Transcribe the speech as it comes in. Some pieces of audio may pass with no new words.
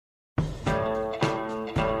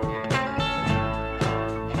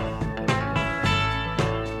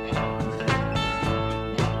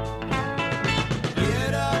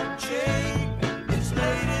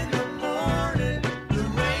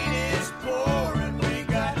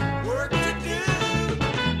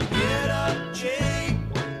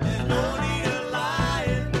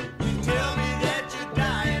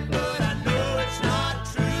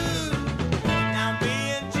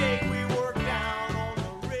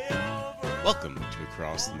Welcome to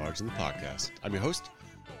Across the Margin, the podcast. I'm your host,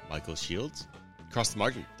 Michael Shields. Across the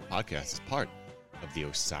Margin, the podcast is part of the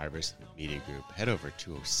Osiris Media Group. Head over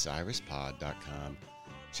to osirispod.com.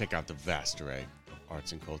 Check out the vast array of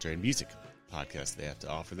arts and culture and music podcasts they have to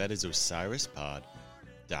offer. That is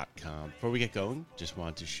osirispod.com. Before we get going, just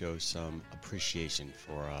want to show some appreciation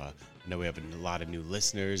for, I know we have a lot of new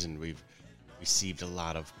listeners and we've received a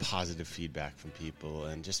lot of positive feedback from people,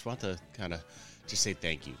 and just want to kind of just say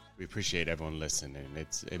thank you. We appreciate everyone listening.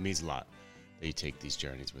 It means a lot that you take these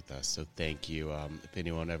journeys with us. So thank you. If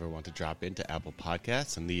anyone ever wants to drop into Apple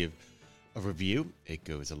Podcasts and leave a review, it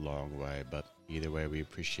goes a long way. But either way, we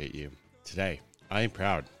appreciate you. Today, I am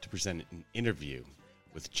proud to present an interview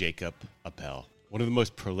with Jacob Appel, one of the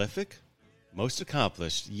most prolific, most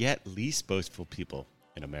accomplished, yet least boastful people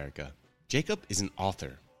in America. Jacob is an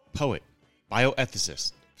author, poet,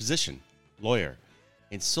 bioethicist, physician, lawyer,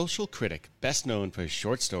 and social critic, best known for his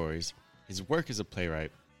short stories, his work as a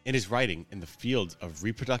playwright, and his writing in the fields of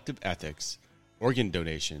reproductive ethics, organ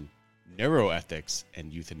donation, neuroethics,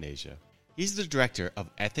 and euthanasia. He's the director of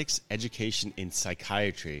ethics education in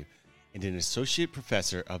psychiatry and an associate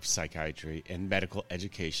professor of psychiatry and medical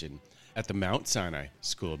education at the Mount Sinai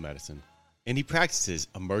School of Medicine. And he practices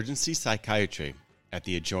emergency psychiatry at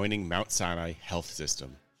the adjoining Mount Sinai Health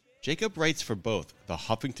System. Jacob writes for both the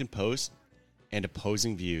Huffington Post and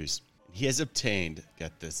Opposing Views. He has obtained,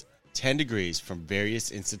 get this, 10 degrees from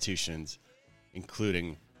various institutions,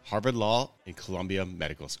 including Harvard Law and Columbia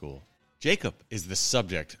Medical School. Jacob is the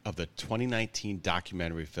subject of the 2019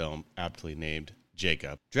 documentary film aptly named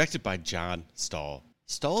Jacob, directed by John Stahl.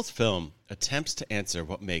 Stahl's film attempts to answer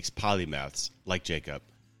what makes polymaths like Jacob,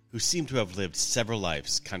 who seem to have lived several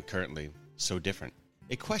lives concurrently, so different.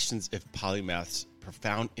 It questions if polymaths'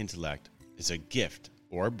 profound intellect is a gift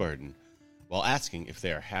or a burden, while asking if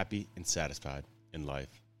they are happy and satisfied in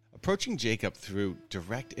life. Approaching Jacob through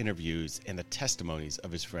direct interviews and the testimonies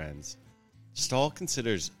of his friends, Stahl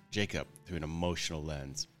considers Jacob through an emotional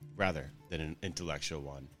lens rather than an intellectual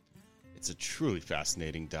one. It's a truly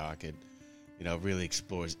fascinating doc. It, really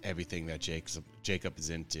explores everything that Jacob is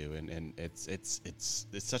into, and it's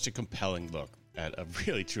such a compelling look at a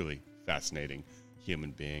really truly fascinating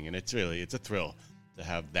human being, and it's a thrill to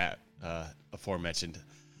have that aforementioned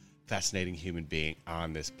fascinating human being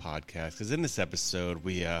on this podcast, because in this episode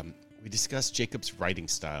we discuss Jacob's writing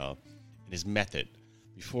style and his method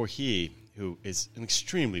before he, who is an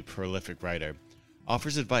extremely prolific writer,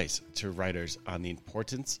 offers advice to writers on the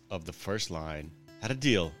importance of the first line, how to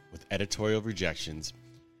deal with editorial rejections,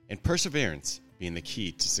 and perseverance being the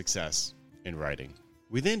key to success in writing.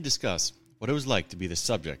 We then discuss what it was like to be the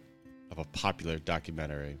subject of a popular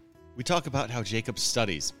documentary. We talk about how Jacob's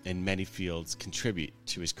studies in many fields contribute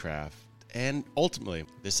to his craft, and ultimately,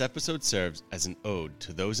 this episode serves as an ode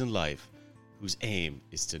to those in life whose aim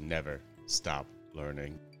is to never stop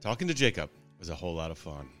learning. Talking to Jacob was a whole lot of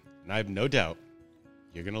fun, and I have no doubt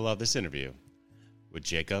you're going to love this interview with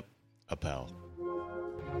Jacob Appel.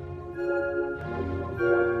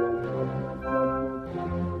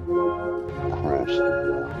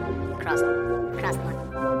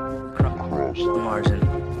 Across the margin.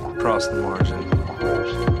 Across the margin.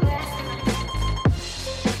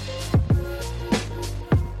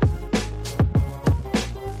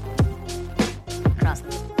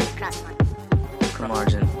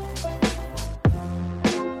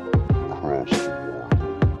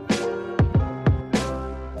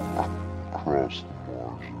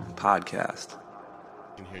 Podcast.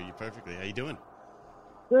 I can hear you perfectly. How you doing?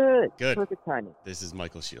 Good. Perfect timing. This is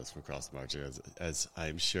Michael Shields from Across the Margin, as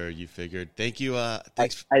I'm sure you figured. Thank you.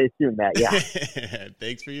 Thanks. I assume that. Yeah.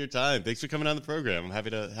 Thanks for your time. Thanks for coming on the program. I'm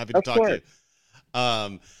happy to Of talk course. to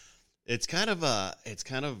you. It's kind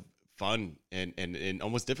of fun and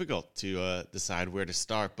almost difficult to decide where to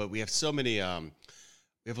start. But we have so many.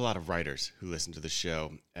 We have a lot of writers who listen to the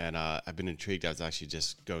show, and I've been intrigued. I was actually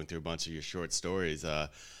just going through a bunch of your short stories.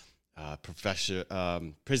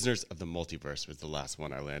 Prisoners of the Multiverse was the last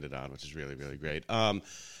one I landed on, which is really, really great. I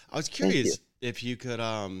was curious if you could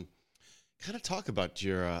kind of talk about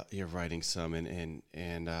your writing some,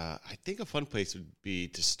 and I think a fun place would be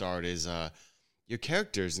to start is your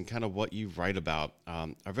characters and kind of what you write about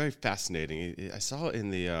are very fascinating. I saw in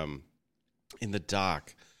the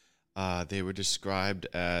doc they were described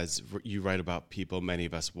as you write about people many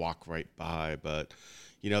of us walk right by, but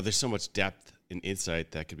there's so much depth and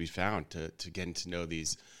insight that could be found to getting to know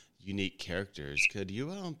these unique characters. Could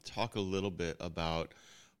you talk a little bit about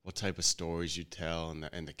what type of stories you tell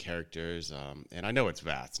and the characters? And I know it's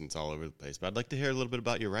vast and it's all over the place, but I'd like to hear a little bit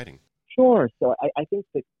about your writing. Sure. So I think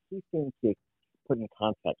the key thing to put in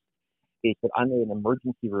context is that I'm an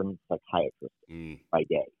emergency room psychiatrist by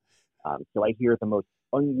day. So I hear the most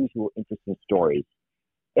unusual, interesting stories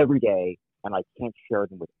every day, and I can't share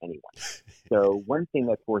them with anyone. So one thing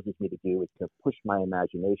that forces me to do is to push my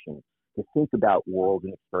imagination to think about worlds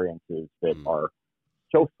and experiences that are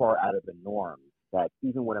so far out of the norm that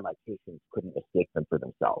even one of my patients couldn't escape them for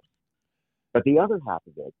themselves. But the other half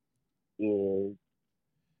of it is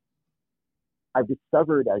I've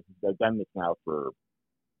discovered, as I've done this now for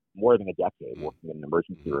more than a decade, working in an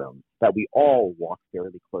emergency room, that we all walk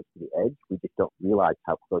fairly close to the edge. We just don't realize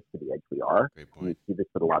how close to the edge we are. Great point. And we see this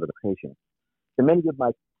with a lot of the patients. So many of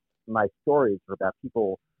my stories are about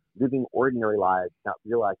people living ordinary lives, not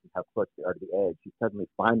realizing how close they are to the edge, who suddenly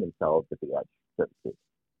find themselves at the edge, so to speak.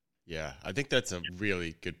 Yeah, I think that's a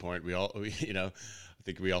really good point. I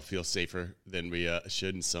think we all feel safer than we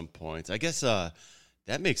should in some points. I guess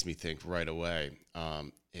that makes me think right away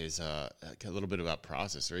is a little bit about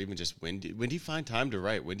process, or even just when do you find time to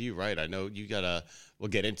write? When do you write? I know we'll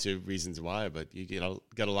get into reasons why, but you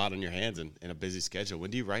got a lot on your hands and a busy schedule.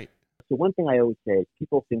 When do you write? So one thing I always say is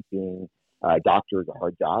people think being a doctor is a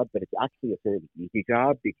hard job, but it's actually a fairly easy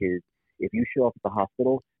job because if you show up at the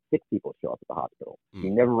hospital, 6 people show up at the hospital. You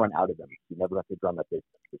never run out of them. You never have to drum up business,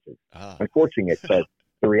 which is unfortunate. But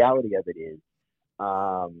the reality of it is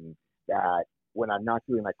that when I'm not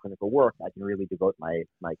doing my clinical work, I can really devote my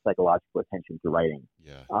psychological attention to writing.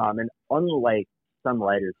 Yeah. And unlike some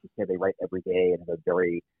writers who say they write every day and have a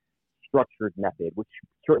very structured method, which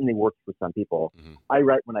certainly works for some people, I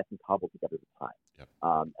write when I can cobble together the time. Yep.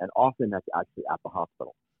 And often that's actually at the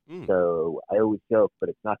hospital. So I always joke, but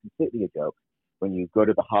it's not completely a joke, when you go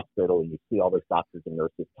to the hospital and you see all those doctors and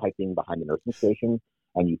nurses typing behind the nursing station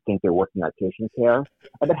and you think they're working on patient care,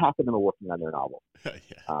 about half of them are working on their novel.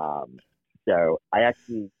 Yeah. So I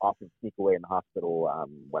actually often sneak away in the hospital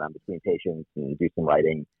when I'm between patients and do some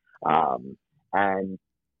writing. And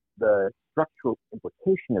the structural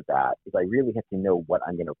implication of that is I really have to know what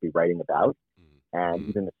I'm going to be writing about and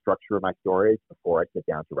even the structure of my stories before I sit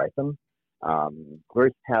down to write them.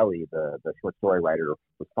 Grace Talley, the short story writer,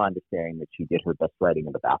 was fond of saying that she did her best writing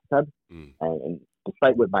in the bathtub. And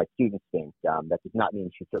despite what my students think, that does not mean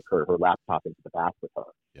she took her laptop into the bath with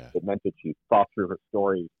her. Yeah. It meant that she thought through her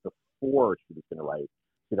stories before she was going to write,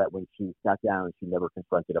 so that when she sat down, she never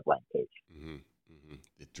confronted a blank page.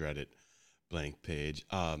 The dreaded blank page.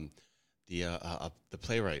 The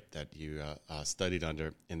playwright that you studied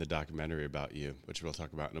under in the documentary about you, which we'll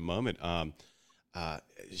talk about in a moment,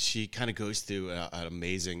 she kind of goes through an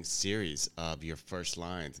amazing series of your first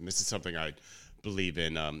lines. And this is something I believe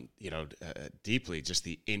in, deeply, just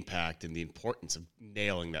the impact and the importance of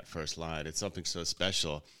nailing that first line. It's something so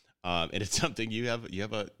special. And it's something you have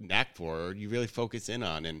a knack for, or you really focus in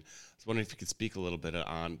on. And I was wondering if you could speak a little bit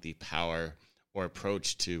on the power or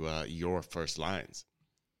approach to your first lines.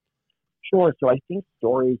 Sure. So I think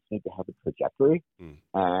stories need to have a trajectory,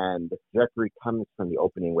 and the trajectory comes from the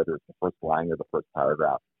opening, whether it's the first line or the first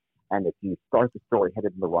paragraph. And if you start the story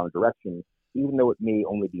headed in the wrong direction, even though it may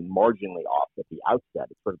only be marginally off at the outset,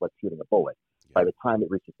 it's sort of like shooting a bullet. Yeah. By the time it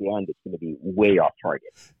reaches the end, it's going to be way off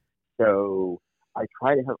target. So I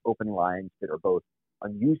try to have opening lines that are both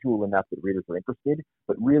unusual enough that readers are interested,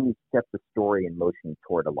 but really set the story in motion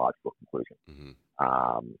toward a logical conclusion.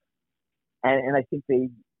 And I think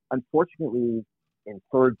unfortunately, in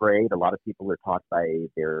third grade, a lot of people are taught by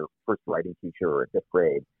their first writing teacher, or in fifth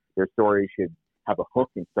grade, their story should have a hook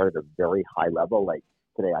and start at a very high level, like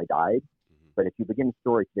 "Today I died." But if you begin the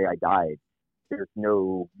story "Today I died," there's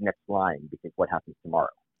no next line, because what happens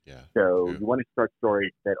tomorrow? Yeah. So you want to start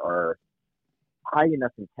stories that are high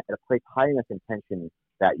enough place high enough in tension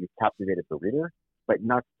that you've captivated the reader, but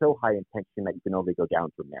not so high in tension that you can only go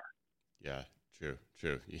down from there. Yeah.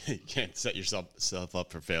 True. You can't set yourself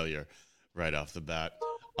up for failure right off the bat.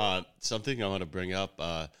 Something I want to bring up,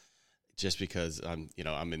 just because I'm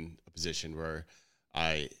in a position where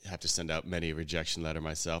I have to send out many rejection letter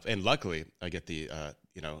myself, and luckily I get the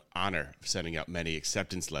honor of sending out many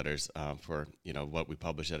acceptance letters for what we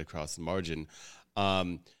publish at Across the Margin.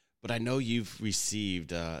 But I know you've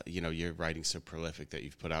received, you're writing so prolific that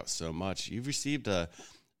you've put out so much. You've received a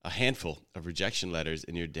handful of rejection letters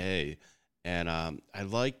in your day. And I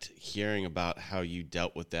liked hearing about how you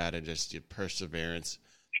dealt with that and just your perseverance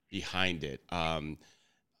behind it. And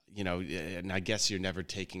I guess you're never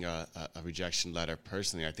taking a rejection letter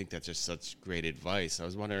personally. I think that's just such great advice. I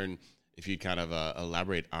was wondering if you kind of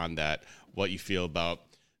elaborate on that, what you feel about,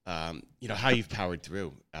 how you've powered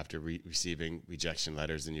through after receiving rejection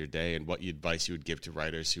letters in your day, and what advice you would give to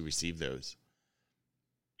writers who receive those.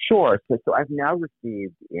 Sure. So I've now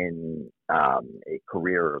received in a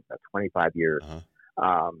career of 25 years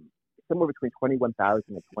somewhere between 21,000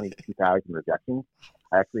 and 22,000 rejections.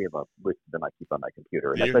 I actually have a list of them I keep on my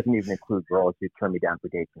computer. And that doesn't even include girls who turned me down for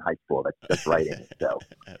dates in high school. That's writing. So,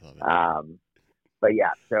 I love it. but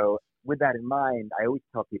yeah, so with that in mind, I always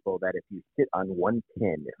tell people that if you sit on one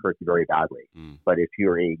pin, it hurts very badly. But if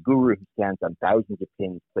you're a guru who stands on thousands of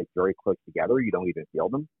pins placed very close together, you don't even feel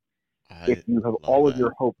them. If you have all of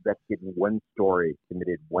your hope vested in one story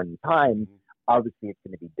submitted one time, obviously it's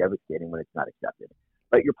going to be devastating when it's not accepted.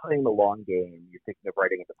 But you're playing the long game. You're thinking of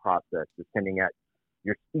writing as a process. You're sending out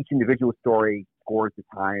each individual story scores the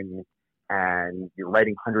times, and you're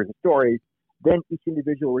writing hundreds of stories. Then each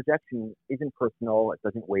individual rejection isn't personal. It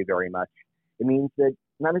doesn't weigh very much. It means that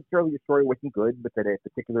not necessarily your story wasn't good, but that a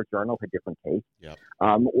particular journal had different taste,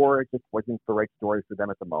 or it just wasn't the right story for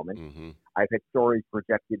them at the moment. I've had stories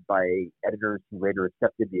rejected by editors who later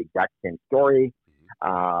accepted the exact same story.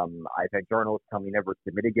 I've had journals tell me never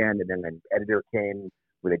submit again, and then an editor came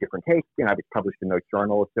with a different take, and I was published in those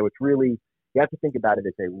journals. So it's really, you have to think about it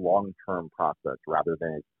as a long-term process rather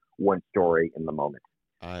than as one story in the moment.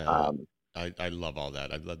 I love all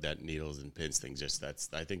that. I love that needles and pins thing.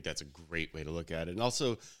 I think that's a great way to look at it. And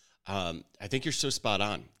also, I think you're so spot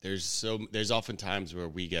on. There's often times where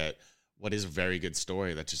we get what is a very good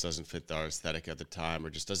story that just doesn't fit our aesthetic at the time,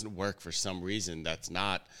 or just doesn't work for some reason that's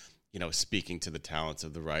not, speaking to the talents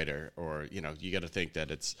of the writer, or, you got to think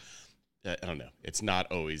that it's, I don't know, it's not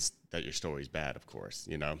always that your story's bad, of course,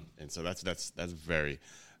 and so that's very,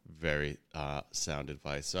 very sound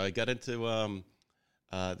advice. So I got into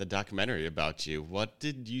the documentary about you. What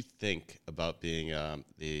did you think about being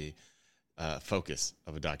the focus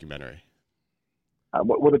of a documentary?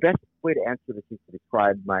 Well, the best way to answer this is to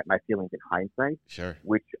describe my feelings in hindsight, sure,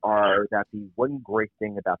 which are that the one great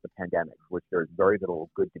thing about the pandemic, which there's very little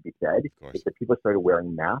good to be said, is that people started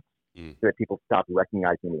wearing masks so that people stopped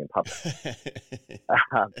recognizing me in public.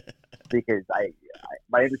 Because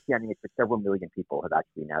my understanding is that several million people have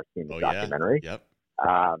actually now seen the documentary. Yeah.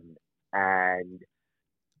 Yep. And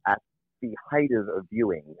at the height of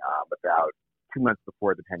viewing, about 2 months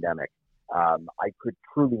before the pandemic, I could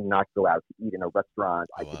truly not go out to eat in a restaurant.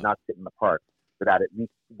 I could not sit in the park without at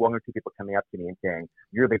least one or two people coming up to me and saying,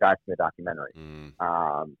 "You're the guy from the documentary."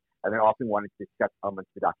 And they often wanted to discuss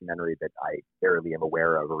elements of the documentary that I barely am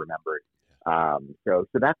aware of or remembered. So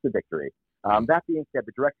that's the victory. That being said,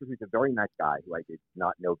 the director, who's a very nice guy, who I did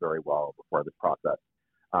not know very well before this process,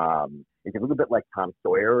 is a little bit like Tom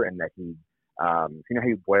Sawyer in that he, if you know how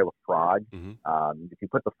you boil a frog, if you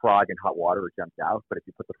put the frog in hot water, it jumps out. But if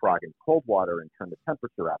you put the frog in cold water and turn the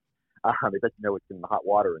temperature up, it doesn't know it's in the hot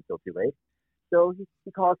water until too late. So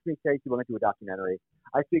he calls me and says he wanted to do a documentary.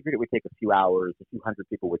 I figured it would take a few hours, a few hundred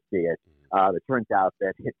people would see it. It turns out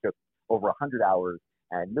that it took over 100 hours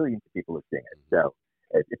and millions of people have seen it. So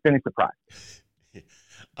it's been a surprise.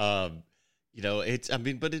 But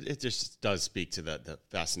it just does speak to the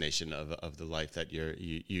fascination of the life that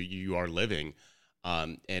you are living.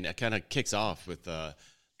 And it kind of kicks off with the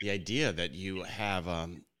idea that you have,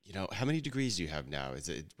 how many degrees do you have now?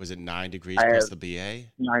 Was it 9 degrees plus the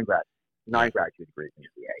BA? 9 graduate degrees in the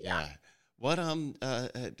BA. Yeah. What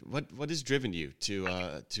has driven you to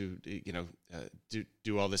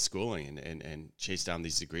do all this schooling and chase down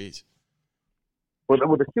these degrees? Well,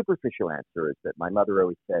 the superficial answer is that my mother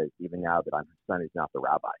always says, even now, that I'm her son, is not the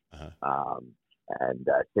rabbi.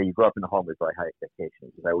 So you grow up in a home with very high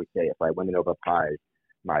expectations. As I always say, if I win the Nobel Prize,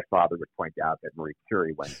 my father would point out that Marie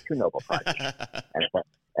Curie won 2 Nobel Prizes.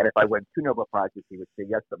 and if I win 2 Nobel Prizes, he would say,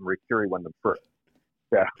 yes, but Marie Curie won them first.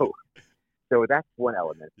 So that's one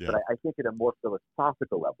element. Yeah. But I think at a more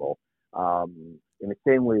philosophical level, in the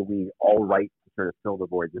same way we all write to sort of fill the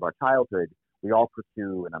voids of our childhood, we all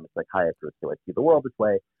pursue, and I'm a psychiatrist, so I see the world this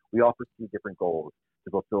way, we all pursue different goals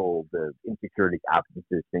to fulfill the insecurities,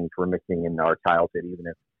 absences, things we're missing in our childhood, even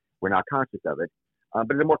if we're not conscious of it.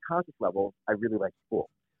 But at a more conscious level, I really like school.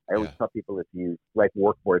 I always tell people, if you like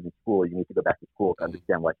work more than school, you need to go back to school to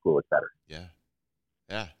understand why school is better.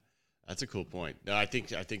 Yeah. That's a cool point. No, I think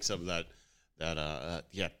some of that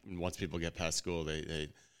once people get past school, they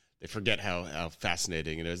forget how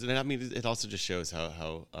fascinating it is. And I mean, it also just shows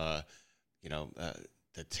how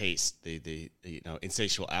the taste, the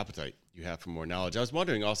insatiable appetite you have for more knowledge. I was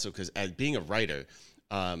wondering also, because as being a writer,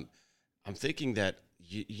 I'm thinking that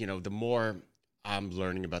the more I'm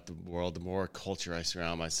learning about the world, the more culture I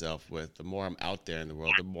surround myself with, the more I'm out there in the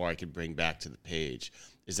world, the more I can bring back to the page.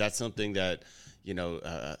 Is that something that,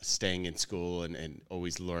 staying in school and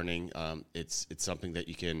always learning, it's something that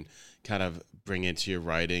you can kind of bring into your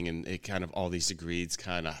writing, and it kind of, all these degrees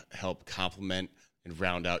kind of help complement and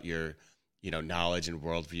round out your, knowledge and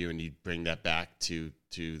worldview, and you bring that back to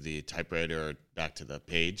the typewriter or back to the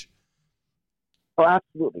page? Oh,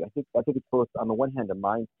 absolutely. I think it's both. On the one hand, a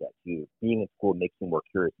mindset. You being in school makes you more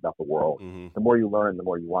curious about the world. Mm-hmm. The more you learn, the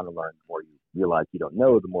more you want to learn. The more you realize you don't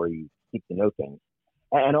know, the more you seek to know things.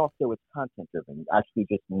 And also, it's content driven. Actually,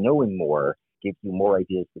 just knowing more gives you more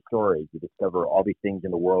ideas for stories. You discover all these things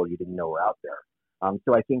in the world you didn't know were out there.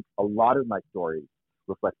 So I think a lot of my stories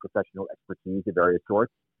reflect professional expertise of various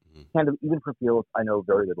sorts, Mm-hmm. kind of even for fields I know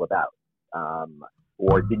very little about.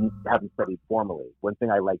 Or haven't studied formally. One thing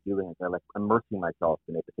I like doing is I like immersing myself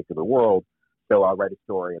in a particular world. So I'll write a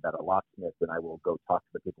story about a locksmith, and I will go talk to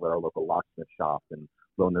the people at our local locksmith shop and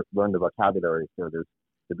learn the vocabulary. So there'll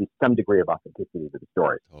be some degree of authenticity to the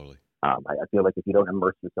story. Totally. I feel like if you don't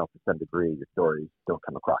immerse yourself to some degree, your stories don't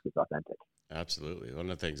come across as authentic. Absolutely. One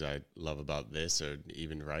of the things I love about this, or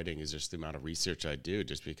even writing, is just the amount of research I do,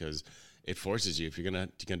 just because it forces you, if you're gonna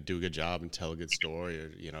do a good job and tell a good story, or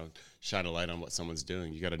shine a light on what someone's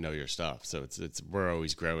doing, you got to know your stuff. So it's we're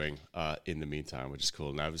always growing in the meantime, which is cool.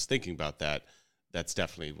 And I was thinking about that. That's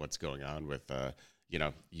definitely what's going on with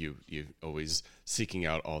you always seeking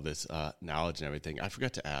out all this knowledge and everything. I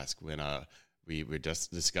forgot to ask when we were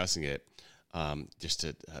just discussing it, just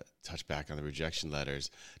to touch back on the rejection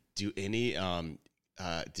letters. Were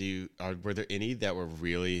there any that were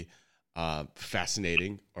really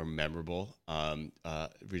fascinating or memorable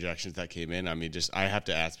rejections that came in? I mean, I have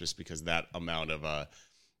to ask just because that amount of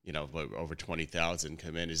over 20,000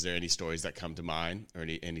 come in. Is there any stories that come to mind, or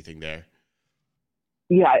anything there?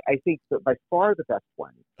 Yeah, I think that by far the best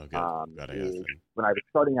one Okay. is when I was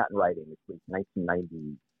starting out in writing. It was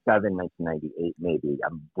 1997, 1998, maybe.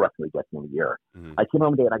 I'm roughly guessing the year. Mm-hmm. I came home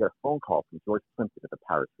one day and I got a phone call from George Plimpton at the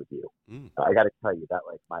Paris Review. I got to tell you that,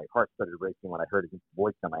 like, my heart started racing when I heard his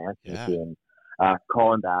voice on my answering machine.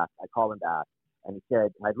 Call him back. I call him back, and he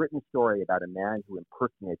said, I'd written a story about a man who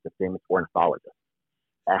impersonates a famous ornithologist,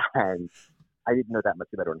 and I didn't know that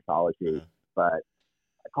much about ornithology, but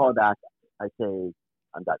I call him back. I say,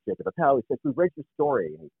 I'm Dr. Jacob Appel. He says, we read your story.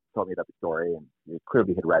 And he told me about the story, and he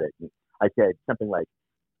clearly had read it. And I said something like,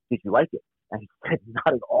 did you like it? And he said,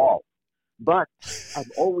 not at all. But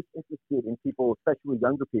I'm always interested in people, especially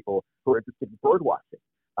younger people, who are interested in bird watching.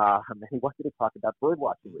 And he wanted to talk about bird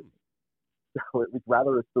watching with me. So it was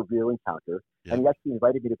rather a surreal encounter. Yeah. And he actually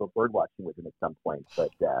invited me to go bird watching with him at some point,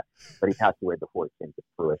 but he passed away before it came to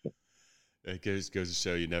fruition. It goes to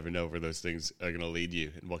show you never know where those things are going to lead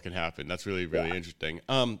you and what can happen. That's really, really interesting.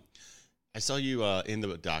 I saw you in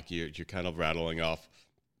the doc. You're kind of rattling off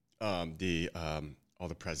all the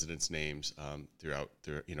presidents' names throughout,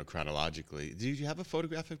 chronologically. Do you have a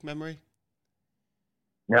photographic memory?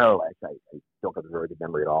 No, I don't have a very good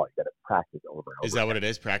memory at all. You got to practice over and over. Is that what it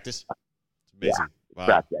is? Practice? It's amazing. Yeah, wow.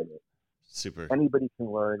 Practice. I mean, super. Anybody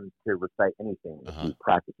can learn to recite anything if you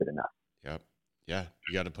practice it enough. Yep. Yeah,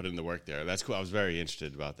 you got to put in the work there. That's cool. I was very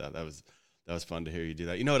interested about that. That was fun to hear you do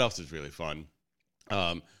that. You know what else is really fun?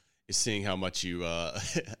 Is seeing how much you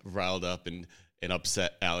riled up and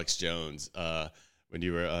upset Alex Jones when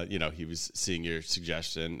you were, he was seeing your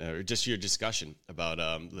suggestion or just your discussion about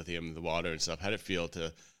lithium in the water and stuff. How did it feel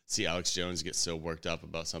to see Alex Jones get so worked up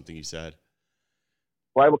about something you said?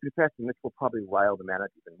 Well, I will confess, and this will probably rile the man up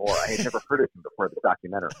even more. I had never heard of him before the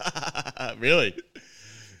documentary. Really?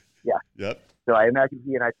 Yeah. Yep. So I imagine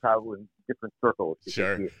he and I travel in different circles.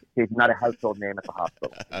 Sure. He's not a household name at the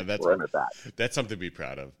hospital. That's something to be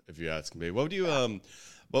proud of, if you ask me. What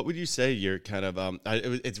would you say you're kind of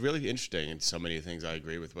it's really interesting, and so many things I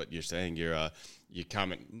agree with what you're saying. You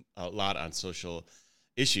comment a lot on social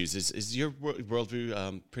issues. Is your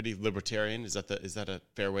worldview pretty libertarian? Is that a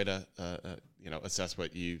fair way to assess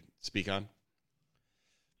what you speak on?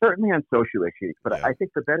 Certainly on social issues, but I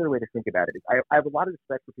think the better way to think about it is I have a lot of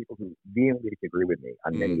respect for people who vehemently disagree with me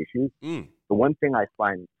on many issues. The one thing I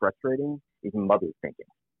find frustrating is muddled thinking.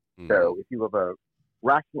 So if you have a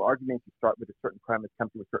rational argument, you start with a certain premise, come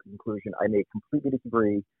to a certain conclusion. I may completely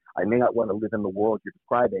disagree. I may not want to live in the world you're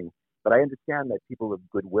describing, but I understand that people of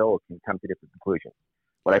goodwill can come to different conclusions.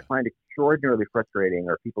 What I find extraordinarily frustrating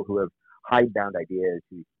are people who have hidebound ideas,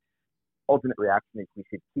 whose ultimate reaction is we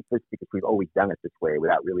should keep this because we've always done it this way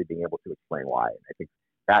without really being able to explain why. And I think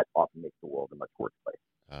that often makes the world a much worse place.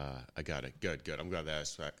 I got it. Good. I'm glad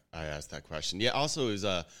that I asked that question. Yeah, also it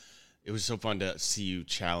was so fun to see you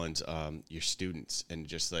challenge your students, and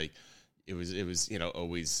just like it was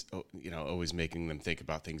always making them think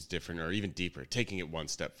about things different or even deeper, taking it one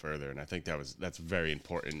step further. And I think that's very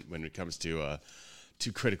important when it comes to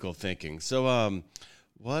critical thinking. So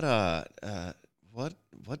what's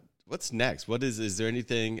next? What is there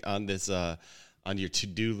anything on this on your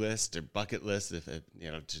to-do list or bucket list, if to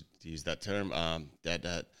use that term,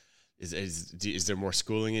 is there more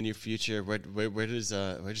schooling in your future? Where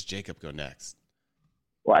does Jacob go next?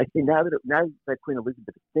 Well, I see now that Queen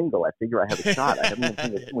Elizabeth is single, I figure I have a shot. I haven't even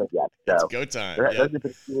seen the thing yet, so it's go time. Those are the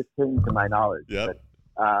biggest things to my knowledge. Yep.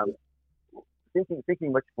 But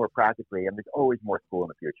thinking much more practically, and there's always more school in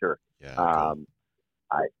the future. Yeah. Cool.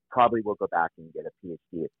 I probably will go back and get a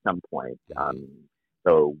PhD at some point.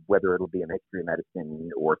 So whether it'll be in history of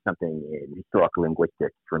medicine or something in historical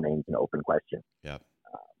linguistics remains an open question. Yeah.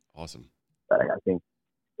 Awesome. But I think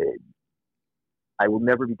I will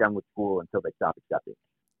never be done with school until they stop accepting.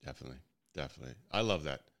 Definitely. I love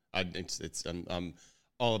that. I'm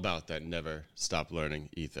all about that never stop learning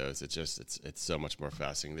ethos. It's so much more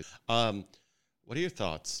fascinating. What are your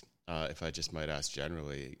thoughts, if I just might ask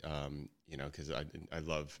generally, because I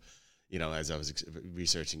love, as I was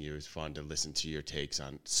researching you, it was fun to listen to your takes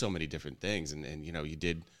on so many different things. And you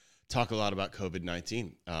did talk a lot about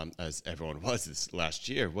COVID-19, as everyone was this last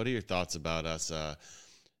year. What are your thoughts about us,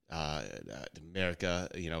 America,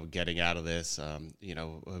 getting out of this? How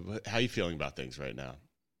are you feeling about things right now?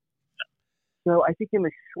 So I think in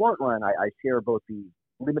the short run, I share both the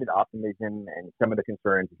limited optimism and some of the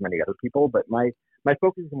concerns as many other people, but my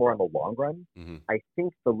focus is more on the long run. Mm-hmm. I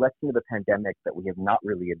think the lesson of the pandemic that we have not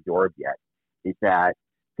really absorbed yet is that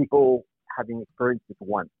people having experienced this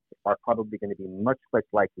once are probably going to be much less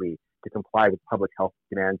likely to comply with public health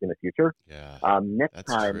demands in the future. Yeah, next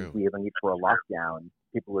time true. we have a need for a lockdown,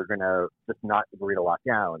 people are going to just not agree to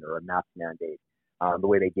lockdown or a mask mandate the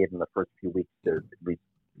way they did in the first few weeks of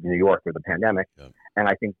New York with the pandemic. Yeah. And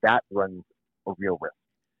I think that runs a real risk.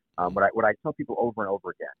 What I tell people over and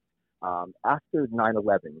over again, after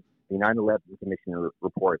 9/11, the 9/11 Commission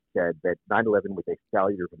report said that 9/11 was a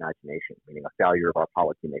failure of imagination, meaning a failure of our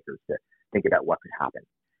policymakers to think about what could happen.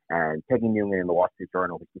 And Peggy Newman in the Wall Street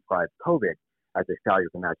Journal has described COVID as a failure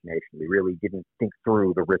of imagination. We really didn't think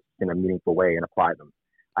through the risks in a meaningful way and apply them.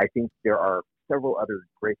 I think there are several other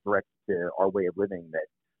great threats to our way of living that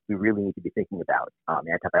we really need to be thinking about.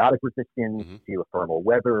 Antibiotic resistance, geothermal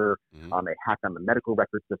weather, a hack on the medical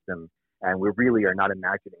record system, and we really are not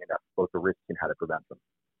imagining enough both the risks and how to prevent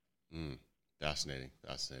them. Fascinating.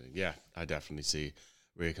 Yeah, I definitely see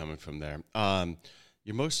where you're coming from there.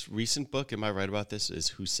 Your most recent book, am I right about this, is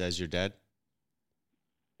Who Says You're Dead?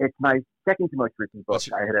 It's my second to most recent book.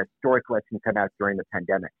 I had a story collection come out during the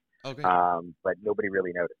pandemic. Okay. But nobody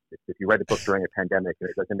really noticed. If you read the book during a pandemic and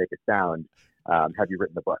it doesn't make a sound, have you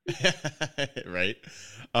written the book? Right.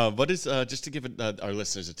 What is, just to give our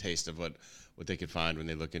listeners a taste of what they could find when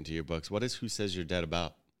they look into your books, what is Who Says You're Dead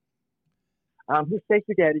about? Who Says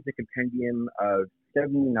You're Dead is a compendium of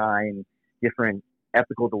 79 different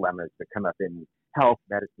ethical dilemmas that come up in health,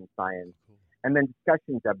 medicine, science, and then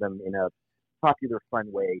discussions of them in a popular,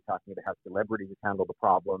 fun way, talking about how celebrities have handled the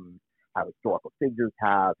problem, how historical figures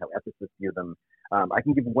have, how ethicists view them. I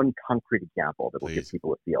can give one concrete example that will give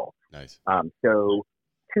people a feel. Nice. So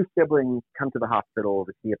two siblings come to the hospital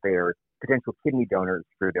to see if they are potential kidney donors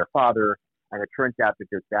for their father, and it turns out that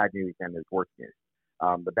there's bad news and there's worse news.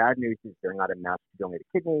 The bad news is they're not a match to donate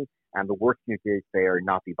a kidney, and the worst news is they are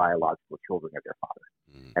not the biological children of their father.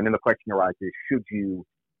 And then the question arises, should you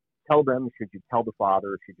tell them, should you tell the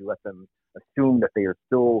father, should you let them assume that they are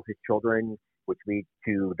still his children, which leads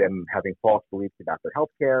to them having false beliefs about their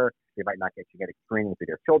health care. They might not get genetic screening for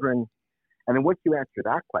their children. And then once you answer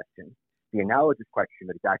that question, the analogous question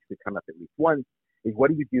that has actually come up at least once is, what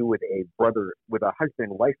do you do with a husband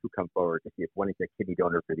and wife who come forward to see if one is a kidney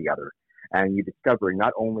donor for the other? And you discover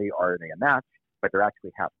not only are they a match, but they're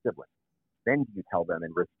actually half siblings. Then do you tell them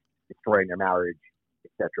and risk destroying their marriage,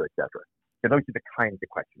 et cetera, et cetera? So those are the kinds of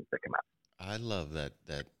questions that come up. I love that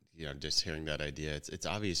just hearing that idea. It's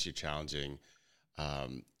obvious you're challenging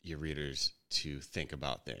your readers to think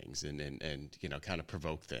about things and kind of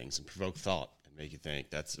provoke things and provoke thought and make you think.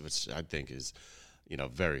 That's which I think is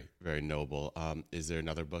very, very noble. Is there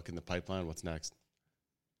another book in the pipeline? What's next?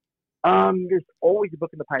 There's always a book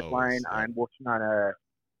in the pipeline. Always, yeah. I'm working on a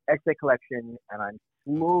essay collection, and I'm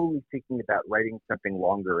slowly thinking about writing something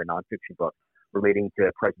longer, a nonfiction book relating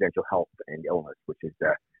to presidential health and illness, which is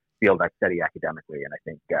a field I study academically. And I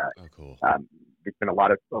think cool. There's been a lot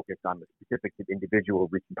of focus on the specifics of individual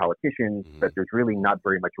recent politicians, but there's really not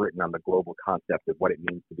very much written on the global concept of what it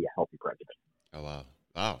means to be a healthy president. Oh,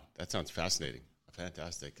 wow. That sounds fascinating.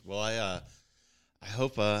 Fantastic. Well, I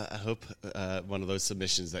hope one of those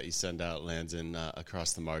submissions that you send out lands in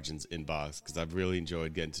Across the Margins inbox, because I've really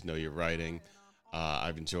enjoyed getting to know your writing.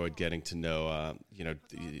 I've enjoyed getting to know,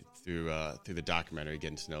 through the documentary,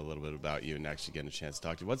 getting to know a little bit about you and actually getting a chance to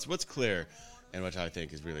talk to you. What's clear, and which I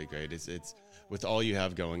think is really great, is it's with all you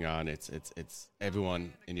have going on, it's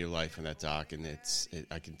everyone in your life in that doc, and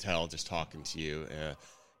I can tell just talking to you,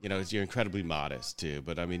 you're incredibly modest too.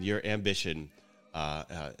 But I mean, your ambition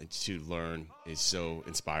to learn is so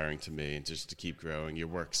inspiring to me, and just to keep growing. Your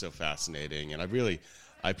work's so fascinating, and I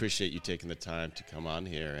appreciate you taking the time to come on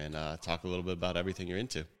here and talk a little bit about everything you're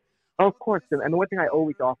into. Oh, of course. And the one thing I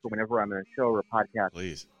always offer whenever I'm on a show or a podcast,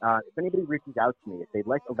 please, if anybody reaches out to me, if they'd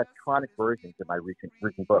like electronic versions of my recent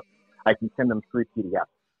books, I can send them free PDFs.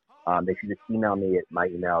 They should just email me at my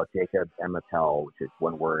email, jacobmappel, which is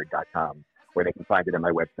oneword.com, where they can find it on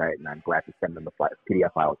my website, and I'm glad to send them the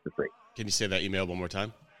PDF files for free. Can you say that email one more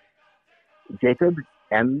time? Jacob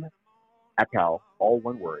M. Appel, all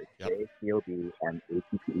one word, yep.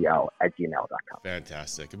 JACOBMAPPEL @gmail.com.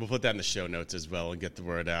 Fantastic. And we'll put that in the show notes as well and get the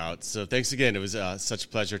word out. So thanks again. It was such a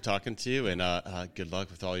pleasure talking to you, and good luck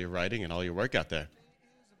with all your writing and all your work out there.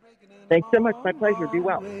 Thanks so much. My pleasure. Be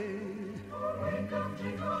well.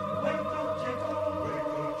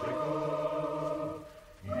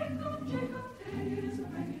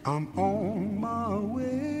 I'm on my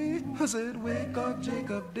way. I said, wake up,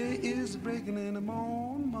 Jacob, day is breaking and I'm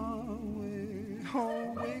on my way.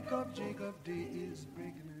 Oh, wake up, Jacob, day is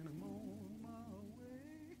breaking and I'm on my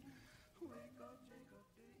way. Wake up, Jacob,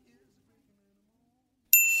 day is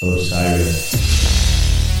breaking. Osiris.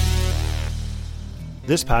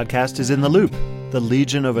 This podcast is In the Loop, the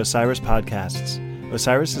Legion of Osiris podcasts.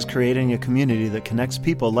 Osiris is creating a community that connects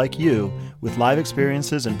people like you with live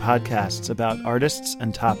experiences and podcasts about artists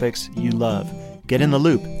and topics you love. Get in the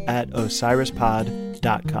loop at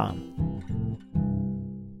osirispod.com.